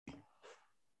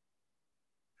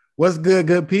What's good,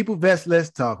 good people? Let's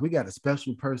talk. We got a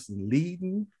special person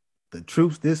leading the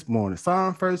troops this morning.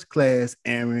 Sergeant First Class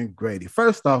Aaron Grady.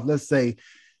 First off, let's say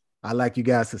I'd like you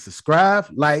guys to subscribe,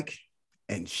 like,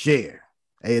 and share.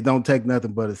 Hey, it don't take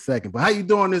nothing but a second. But how you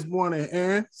doing this morning,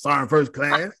 Aaron? Sergeant First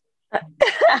Class.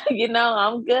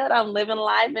 I'm good. I'm living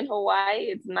life in Hawaii.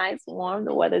 It's nice, warm.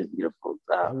 The weather's beautiful.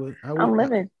 So I'm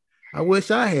living. I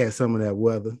wish I had some of that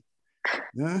weather.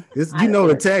 Yeah,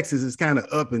 the Texas is kind of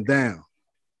up and down.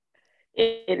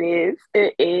 It is.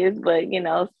 It is. But,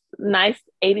 nice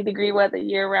 80-degree weather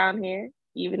year round here,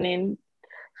 even in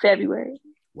February.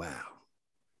 Wow.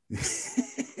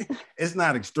 It's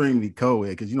not extremely cold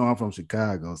here because, I'm from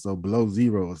Chicago. So below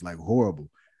zero is like horrible.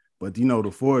 But, the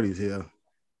 40s here,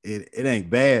 it ain't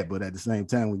bad. But at the same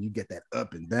time, when you get that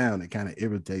up and down, it kind of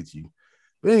irritates you.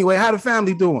 But anyway, how the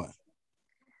family doing?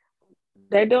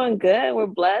 They're doing good. We're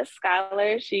blessed.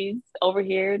 Skylar, she's over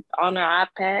here on her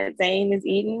iPad. Zane is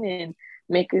eating and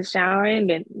Mick is showering.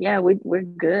 And yeah, we're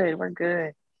good. We're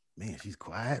good. Man, she's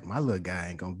quiet. My little guy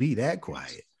ain't gonna be that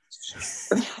quiet.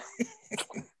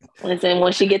 Listen,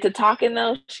 when she gets to talking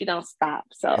though, she don't stop.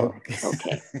 So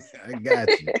okay. I got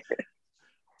you.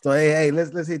 So hey,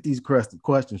 let's hit these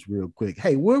questions real quick.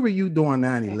 Hey, where were you doing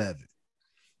 9/11?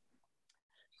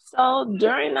 So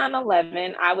during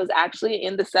 9/11, I was actually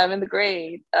in the 7th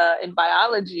grade in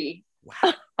biology.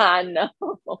 Wow. I know.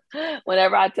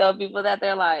 Whenever I tell people that,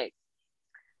 they're like,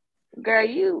 girl,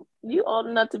 you old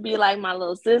enough to be like my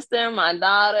little sister, my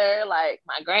daughter, like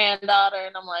my granddaughter.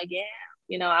 And I'm like, yeah.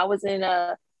 I was in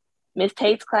Miss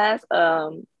Tate's class.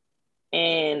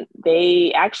 And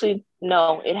they actually,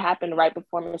 no, it happened right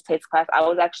before Miss Tate's class. I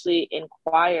was actually in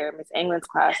choir, Miss England's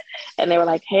class, and they were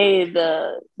like, hey,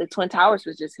 the Twin Towers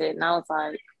was just hit. And I was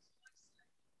like,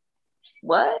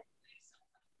 what?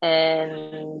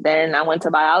 And then I went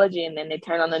to biology, and then they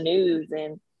turned on the news,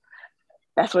 and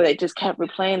that's where they just kept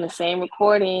replaying the same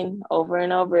recording over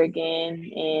and over again,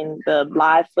 and the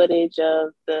live footage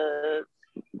of the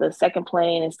second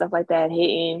plane and stuff like that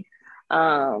hitting.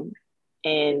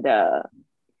 And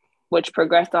which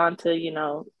progressed on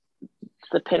to,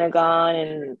 the Pentagon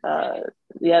and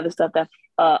the other stuff that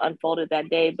unfolded that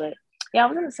day. But yeah, I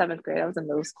was in the 7th grade. I was in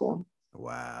middle school.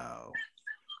 Wow.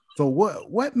 So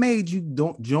what made you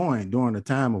join during the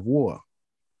time of war?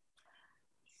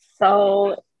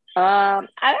 So I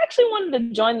actually wanted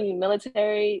to join the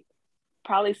military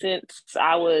probably since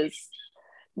I was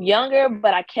younger,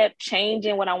 but I kept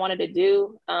changing what I wanted to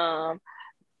do.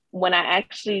 When I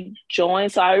actually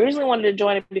joined, so I originally wanted to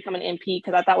join and become an MP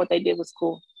because I thought what they did was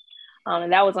cool.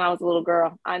 And that was when I was a little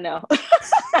girl. I know.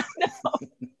 I know.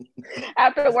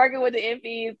 After working with the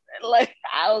MPs,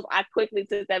 I quickly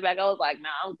took that back. I was like, nah,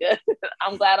 I'm good.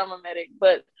 I'm glad I'm a medic.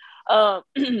 But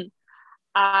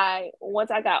once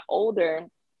I got older,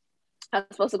 I was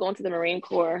supposed to go into the Marine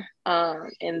Corps.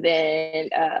 And then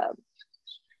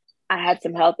I had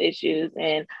some health issues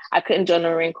and I couldn't join the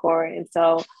Marine Corps. And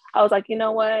so I was like, you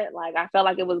know what? Like, I felt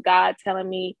like it was God telling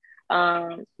me,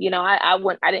 I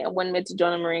wasn't meant to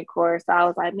join the Marine Corps. So I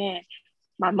was like, man,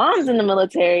 my mom's in the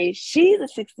military. She's a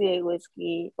 68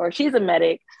 whiskey, or she's a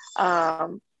medic.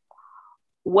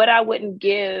 What I wouldn't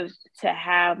give to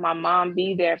have my mom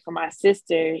be there for my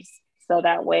sisters, so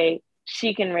that way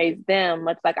she can raise them,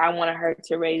 much like I wanted her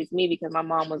to raise me, because my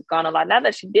mom was gone a lot. Not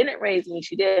that she didn't raise me,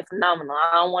 she did phenomenal.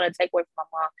 I don't want to take away from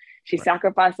my mom. She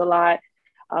sacrificed a lot.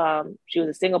 She was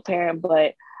a single parent,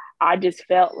 but I just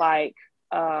felt like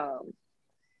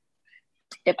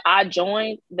if I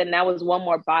joined, then that was one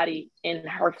more body in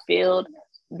her field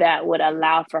that would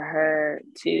allow for her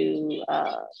to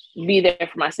be there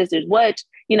for my sisters, which,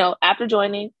 after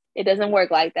joining, it doesn't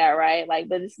work like that, right? Like,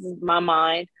 but this is my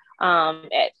mind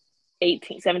at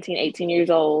 17, 18 years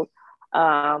old.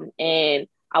 And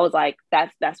I was like,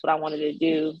 that's what I wanted to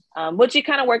do. Which it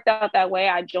kind of worked out that way.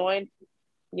 I joined,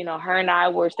 her and I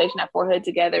were stationed at Fort Hood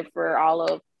together for all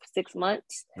of 6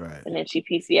 months. Right. And then she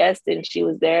PCS'd and she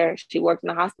was there. She worked in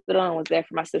the hospital and was there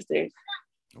for my sisters.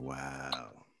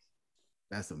 Wow.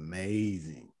 That's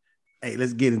amazing. Hey,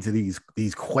 let's get into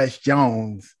these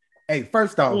questions. Hey,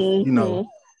 first off,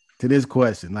 to this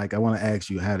question, like I want to ask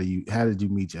you, how did you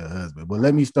meet your husband? But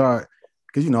let me start,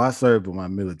 because I served with my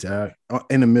military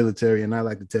in the military, and I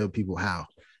like to tell people how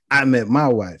I met my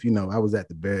wife. I was at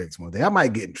the barracks one day. I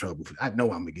might get in trouble. I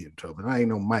know I'm gonna get in trouble. I ain't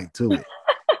no Mike to it.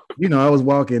 I was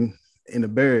walking in the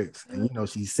barracks, and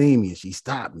she seen me and she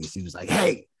stopped me. She was like,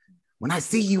 "Hey, when I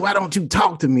see you, why don't you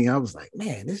talk to me?" I was like,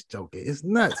 "Man, this joke is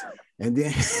nuts." And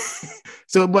then,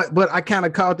 but I kind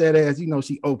of caught that as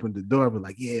she opened the door, but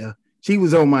like, yeah, she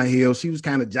was on my heels. She was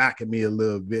kind of jocking me a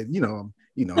little bit,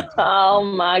 Oh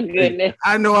my goodness!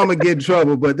 I know I'm gonna get in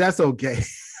trouble, but that's okay.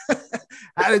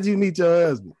 How did you meet your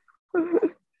husband?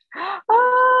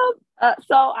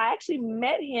 So I actually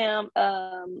met him.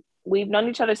 We've known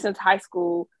each other since high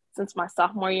school, since my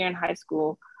sophomore year in high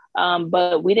school.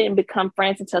 But we didn't become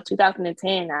friends until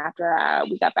 2010. After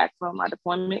we got back from our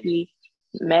deployment, we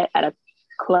met at a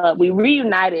club. We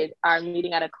reunited our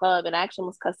meeting at a club, and I actually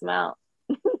almost cussed him out.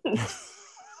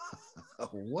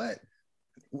 What?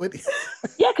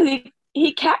 Yeah, because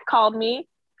he catcalled me,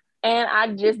 and I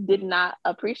just did not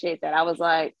appreciate that. I was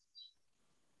like,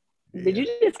 did you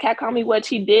just catcall me? Which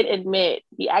he did admit.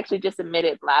 He actually just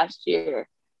admitted last year,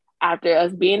 after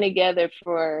us being together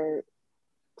for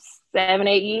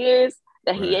 7-8 years,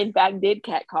 that he in fact did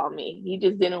catcall me. He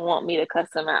just didn't want me to cuss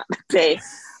him out today.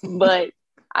 But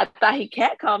I thought he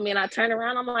catcalled me, and I turned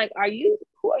around. I'm like,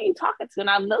 who are you talking to? And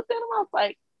I looked at him. I was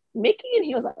like, Mickey. And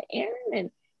he was like, Aaron.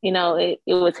 And, it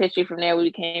was history from there. We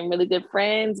became really good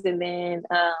friends. And then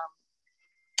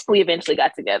we eventually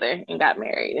got together and got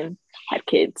married and had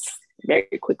kids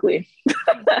very quickly.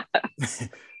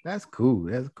 That's cool.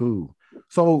 That's cool.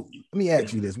 So let me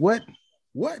ask you this. What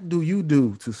do you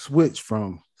do to switch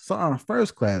from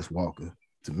first class Walker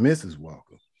to Mrs.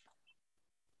 Walker?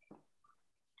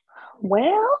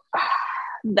 Well,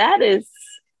 that is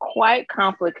quite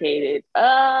complicated.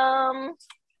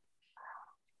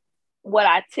 What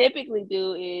I typically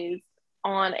do is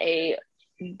on a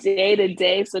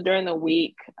day-to-day, so during the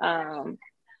week, I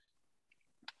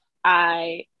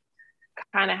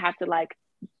kind of have to like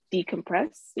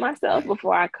decompress myself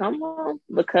before I come home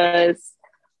because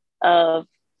of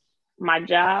my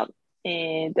job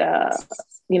and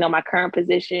my current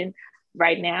position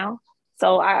right now.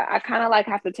 So I kind of like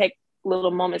have to take little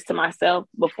moments to myself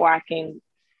before I can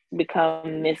become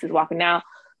Mrs. Walker. Now,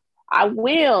 I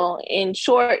will, in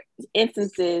short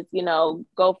instances,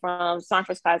 go from Sergeant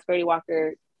First Class Grady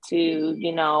Walker to,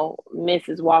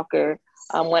 Mrs. Walker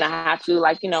when I have to,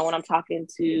 like, when I'm talking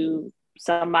to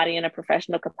somebody in a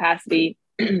professional capacity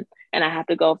and I have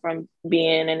to go from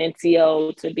being an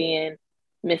NCO to being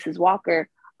Mrs. Walker.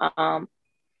 I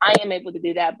am able to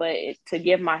do that, but to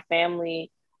give my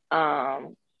family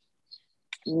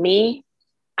me,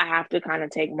 I have to kind of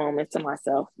take moments to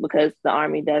myself because the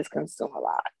Army does consume a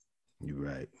lot. You're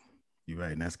right.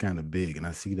 And that's kind of big. And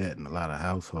I see that in a lot of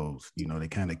households. They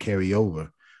kind of carry over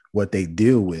what they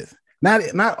deal with.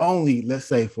 Not only, let's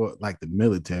say, for like the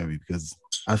military, because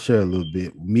I share a little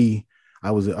bit. Me,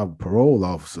 I was a parole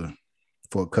officer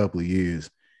for a couple of years.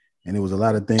 And there was a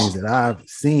lot of things that I've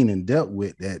seen and dealt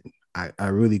with that I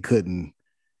really couldn't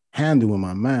handle in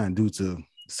my mind due to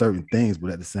certain things. But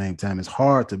at the same time, it's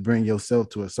hard to bring yourself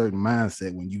to a certain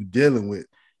mindset when you're dealing with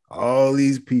all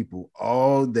these people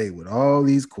all day with all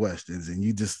these questions, and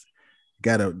you just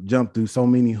got to jump through so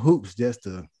many hoops just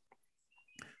to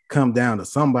come down to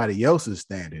somebody else's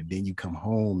standard. Then you come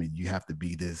home and you have to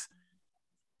be this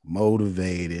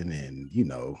motivated, and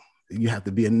you have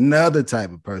to be another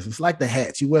type of person. It's like the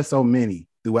hats. You wear so many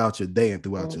throughout your day and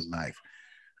throughout your life.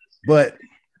 But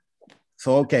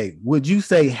so, okay, would you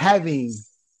say having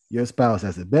your spouse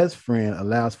as a best friend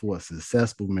allows for a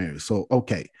successful marriage? So,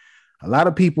 okay, a lot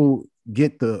of people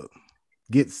get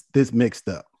this mixed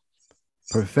up: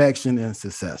 perfection and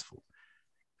successful.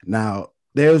 Now,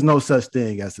 there's no such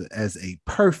thing as a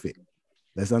perfect.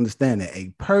 Let's understand that,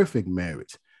 a perfect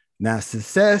marriage. Now,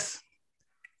 success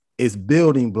is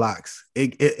building blocks.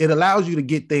 It allows you to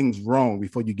get things wrong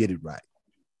before you get it right.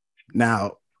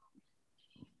 Now,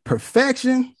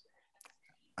 perfection,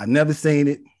 I've never seen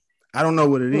it. I don't know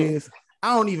what it is.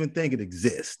 I don't even think it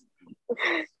exists.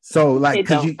 So, like,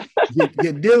 because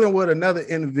you're dealing with another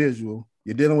individual,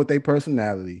 you're dealing with their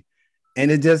personality, and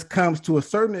it just comes to a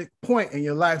certain point in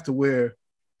your life to where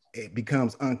it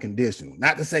becomes unconditional.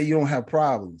 Not to say you don't have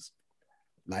problems.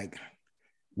 Like,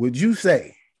 would you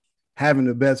say having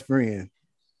the best friend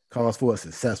calls for a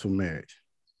successful marriage?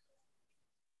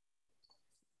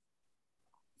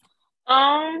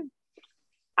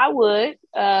 I would.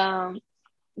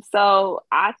 So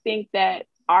I think that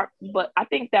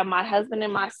my husband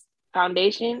and my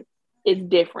foundation is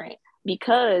different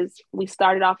because we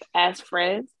started off as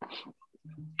friends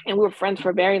and we were friends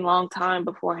for a very long time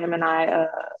before him and I,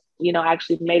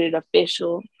 actually made it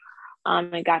official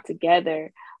and got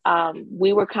together.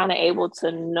 We were kind of able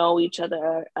to know each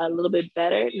other a little bit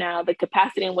better. Now, the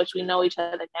capacity in which we know each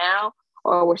other now,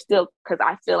 or we're still, because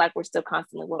I feel like we're still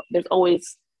constantly, there's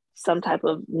always some type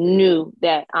of new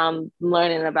that I'm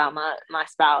learning about my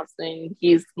spouse and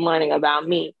he's learning about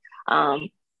me.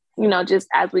 Just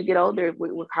as we get older,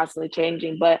 we're constantly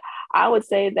changing. But I would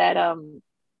say that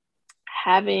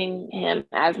having him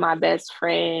as my best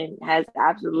friend has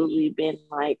absolutely been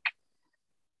like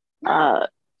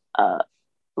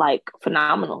like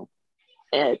phenomenal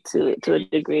to a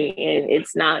degree. And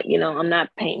it's not, I'm not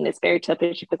painting this fairy tale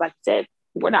picture because, like I said,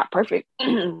 we're not perfect.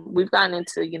 We've gotten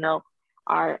into,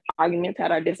 our arguments,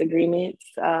 had our disagreements,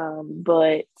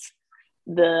 but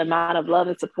the amount of love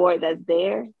and support that's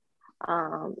there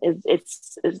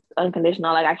it's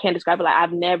unconditional. Like, I can't describe it. Like,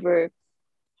 I've never,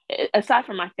 aside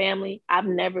from my family, I've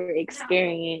never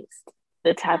experienced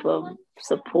the type of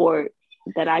support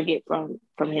that I get from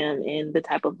him, and the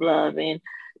type of love, and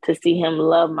to see him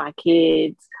love my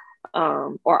kids,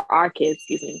 or our kids,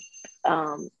 excuse me,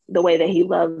 the way that he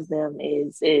loves them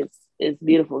is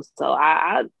beautiful. So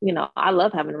I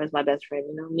love having him as my best friend.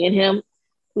 Me and him,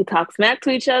 we talk smack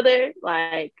to each other.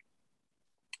 Like,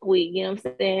 you know what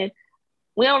I'm saying?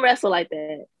 We don't wrestle like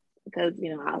that because,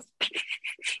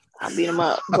 I'll beat him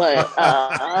up.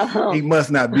 But he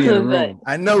must not be in the room.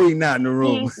 I know he's not in the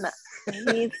room.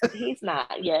 He's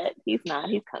not yet. He's not.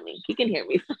 He's coming. He can hear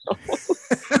me.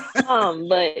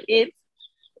 But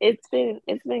it's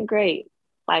been great.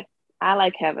 Like, I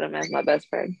like having him as my best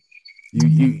friend.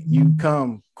 You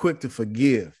come quick to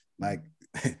forgive, like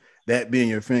that being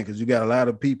your friend, because you got a lot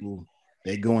of people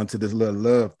that go into this little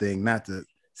love thing, not to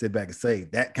sit back and say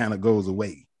that kind of goes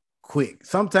away quick.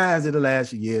 Sometimes it'll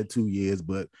last a year, 2 years,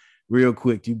 but real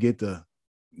quick you get to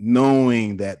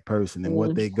knowing that person and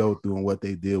what they go through and what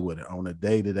they deal with it on a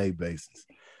day-to-day basis.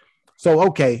 So,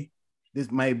 okay, this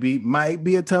might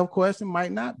be a tough question,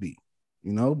 might not be,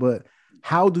 but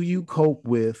how do you cope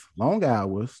with long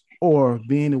hours or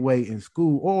being away in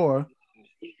school or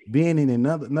being in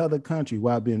another country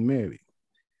while being married?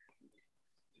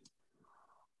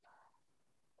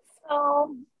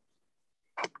 So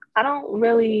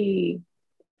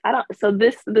so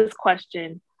this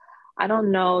question, I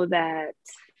don't know that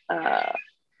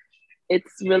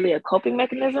it's really a coping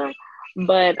mechanism,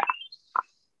 but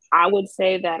I would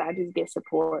say that I just get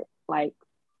support. Like,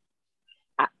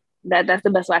 that's the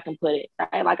best way I can put it.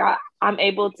 Right? Like, I'm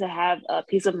able to have a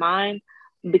peace of mind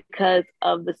because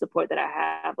of the support that I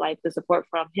have, like the support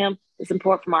from him, the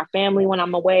support from our family when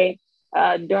I'm away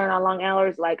during our long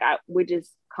hours. Like, we're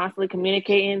just constantly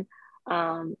communicating,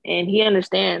 and he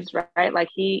understands, right? Like,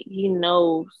 he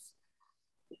knows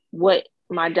what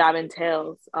my job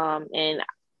entails, and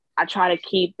I try to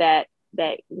keep that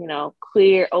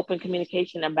clear, open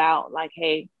communication about, like,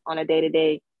 hey, on a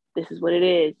day-to-day, this is what it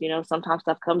is. Sometimes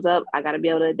stuff comes up. I got to be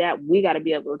able to adapt. We got to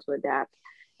be able to adapt.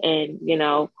 And,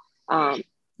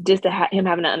 just to him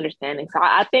having an understanding. So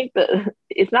I think that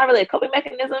it's not really a coping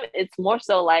mechanism. It's more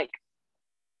so like,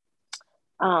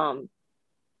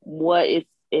 what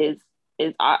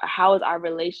how is our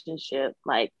relationship,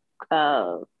 like,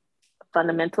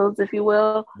 fundamentals, if you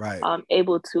will, right,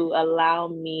 able to allow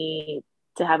me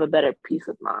to have a better peace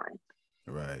of mind.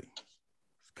 Right.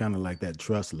 It's kind of like that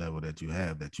trust level that you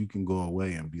have, that you can go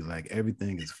away and be like,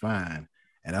 everything is fine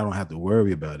and I don't have to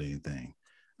worry about anything.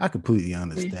 I completely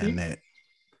understand that,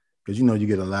 because you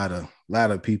get a lot of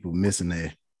people missing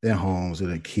their homes or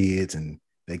their kids, and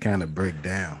they kind of break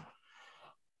down.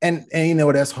 And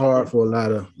that's hard for a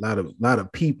lot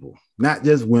of people, not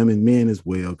just women, men as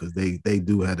well, because they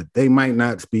do have they might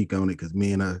not speak on it because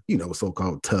men are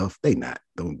so-called tough. They not,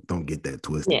 don't get that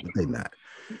twisted, but they not.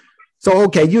 So,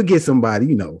 okay, you get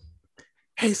somebody,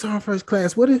 hey, Sergeant First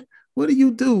Class, what do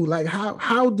you do? Like,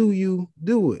 how do you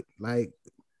do it? Like,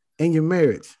 in your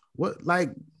marriage,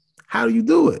 how do you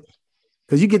do it?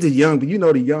 Because you get the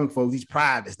young folks, these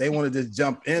privates, they want to just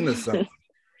jump into something.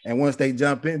 And once they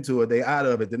jump into it, they out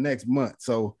of it the next month.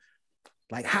 So,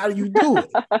 like, how do you do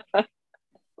it?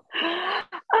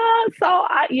 So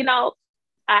I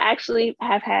actually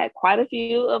have had quite a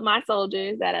few of my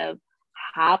soldiers that have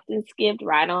hopped and skipped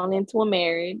right on into a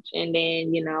marriage. And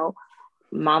then,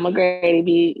 Mama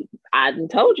Grady, I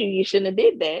told you shouldn't have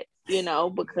did that,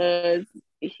 because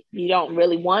you don't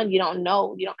really, you don't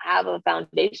know, you don't have a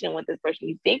foundation with this person.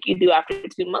 You think you do after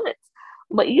 2 months,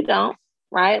 but you don't,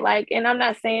 right? Like, and I'm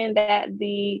not saying that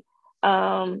the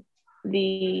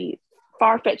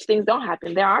far-fetched things don't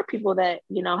happen. There are people that,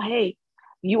 hey,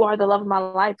 you are the love of my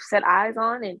life, set eyes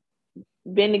on, and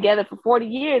been together for 40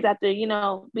 years after,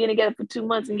 being together for 2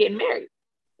 months and getting married.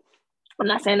 I'm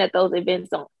not saying that those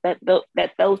events that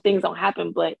those things don't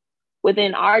happen, but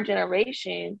within our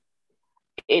generation,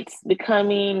 it's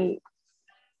becoming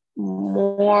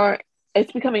less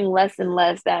and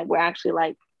less that we're actually,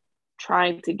 like,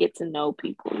 trying to get to know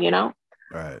people,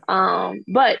 Right.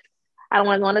 But I don't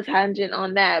want to go on a tangent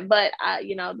on that. But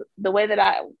the way that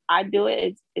I do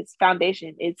it, it's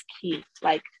foundation. It's key,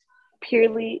 like,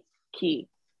 purely key.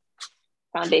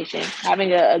 Foundation,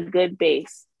 having a good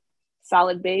base,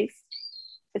 solid base,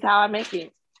 is how I make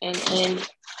it. And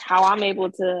how I'm able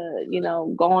to, you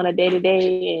know, go on a day to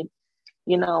day and,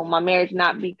 you know, my marriage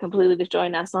not be completely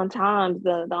destroyed. Now, sometimes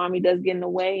the Army does get in the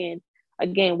way. And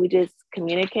again, we just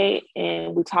communicate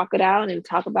and we talk it out and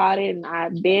talk about it. And I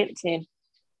vent and,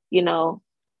 you know,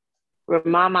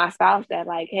 remind my spouse that,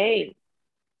 like, hey,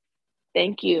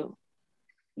 thank you.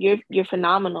 You're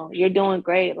phenomenal. You're doing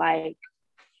great. Like,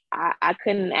 I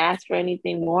couldn't ask for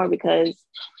anything more, because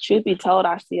truth be told,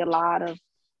 I see a lot of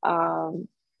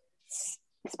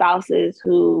spouses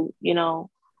who, you know,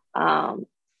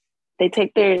 they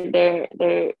take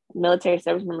their military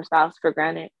service member spouse for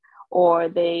granted, or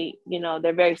they, you know,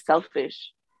 they're very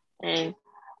selfish. And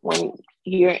when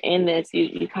you're in this,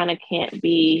 you kind of can't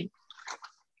be,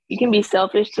 you can be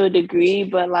selfish to a degree,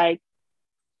 but like,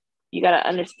 you got to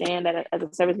understand that as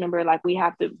a service member, like, we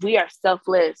are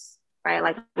selfless, right?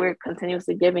 Like, we're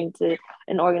continuously giving to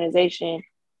an organization,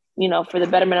 you know, for the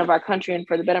betterment of our country and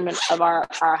for the betterment of our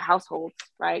households,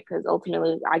 right? Because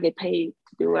ultimately I get paid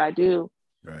to do what I do.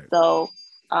 Right. So,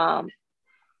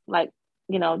 like,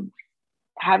 you know,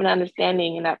 having an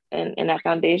understanding in that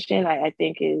foundation, I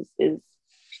think is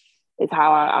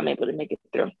how I'm able to make it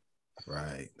through.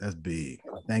 Right. That's big.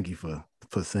 Thank you for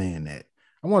saying that.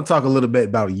 I want to talk a little bit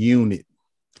about unit,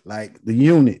 like the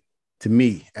unit to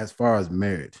me as far as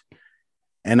marriage.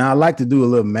 And I like to do a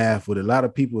little math with it. A lot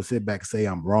of people sit back and say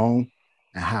I'm wrong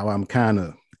and how I'm kind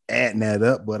of adding that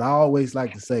up. But I always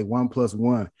like to say 1 +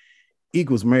 1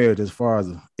 equals marriage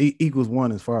equals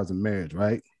 1 as far as a marriage,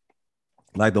 right?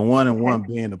 Like the 1 and 1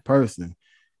 being the person,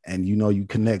 and you know, you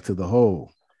connect to the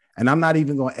whole. And I'm not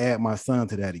even going to add my son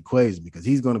to that equation, because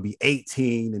he's going to be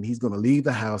 18 and he's going to leave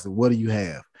the house. And what do you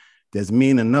have? There's me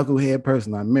and a knucklehead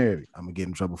person I married. I'm gonna get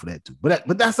in trouble for that too.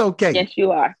 But that's okay. Yes,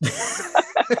 you are.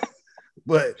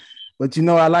 but you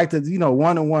know, I like to, you know,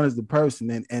 1 and 1 is the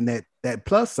person, and that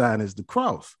plus sign is the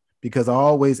cross, because I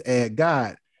always add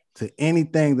God to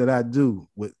anything that I do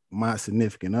with my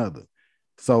significant other.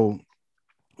 So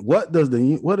what is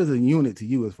a unit to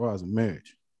you as far as a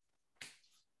marriage?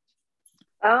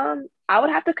 I would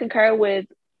have to concur with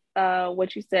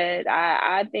what you said.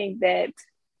 I think that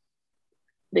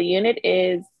the unit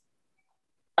is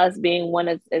us being one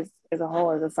as a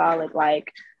whole, as a solid.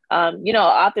 Like, you know,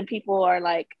 often people are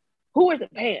like, who wears the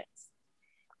pants?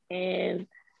 And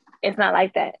it's not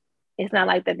like that. It's not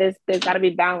like that. There's got to be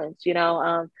balance, you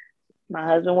know. My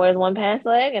husband wears one pants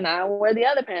leg and I wear the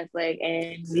other pants leg,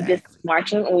 and we just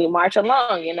march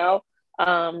along, you know.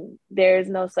 There's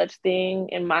no such thing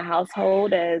in my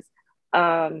household as,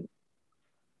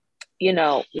 you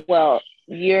know, well,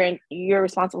 you're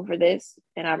responsible for this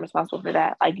and I'm responsible for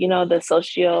that. Like, you know, the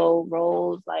socio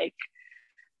roles like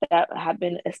that have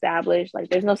been established. Like,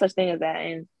 there's no such thing as that.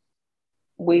 And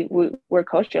we're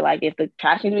kosher. Like, if the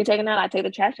trash needs to be taken out, I take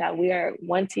the trash out. We are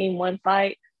one team, one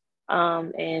fight.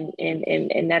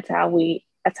 And that's how we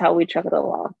truck it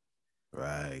along.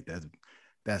 Right.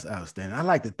 That's outstanding. I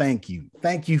like to thank you.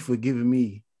 Thank you for giving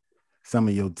me some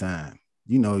of your time.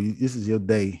 You know, this is your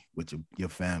day with your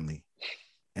family.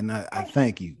 And I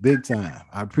thank you big time.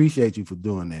 I appreciate you for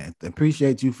doing that. I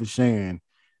appreciate you for sharing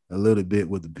a little bit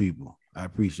with the people. I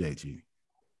appreciate you.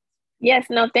 Yes,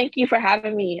 no, thank you for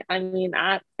having me. I mean,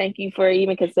 I thank you for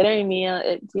even considering me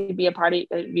to be a part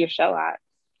of your show.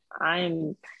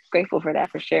 I'm grateful for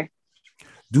that, for sure.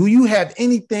 Do you have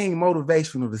anything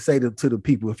motivational to say to the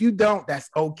people? If you don't, that's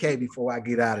okay. Before I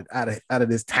get out of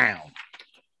this town,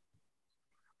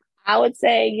 I would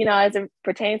say, you know, as it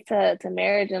pertains to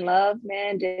marriage and love,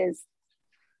 man, just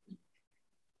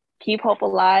keep hope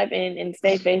alive and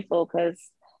stay faithful, because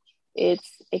it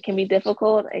can be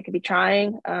difficult, it can be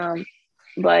trying,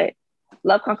 but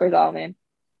love conquers all, man.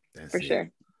 That's for it.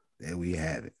 Sure. There we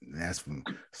have it. And that's from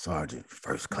Sergeant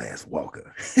First Class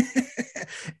Walker.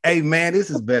 Hey, man,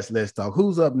 this is Best Let's Talk.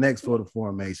 Who's up next for the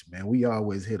formation, man? We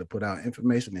always here to put out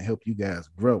information and help you guys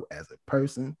grow as a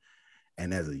person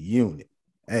and as a unit.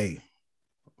 Hey,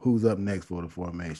 who's up next for the formation?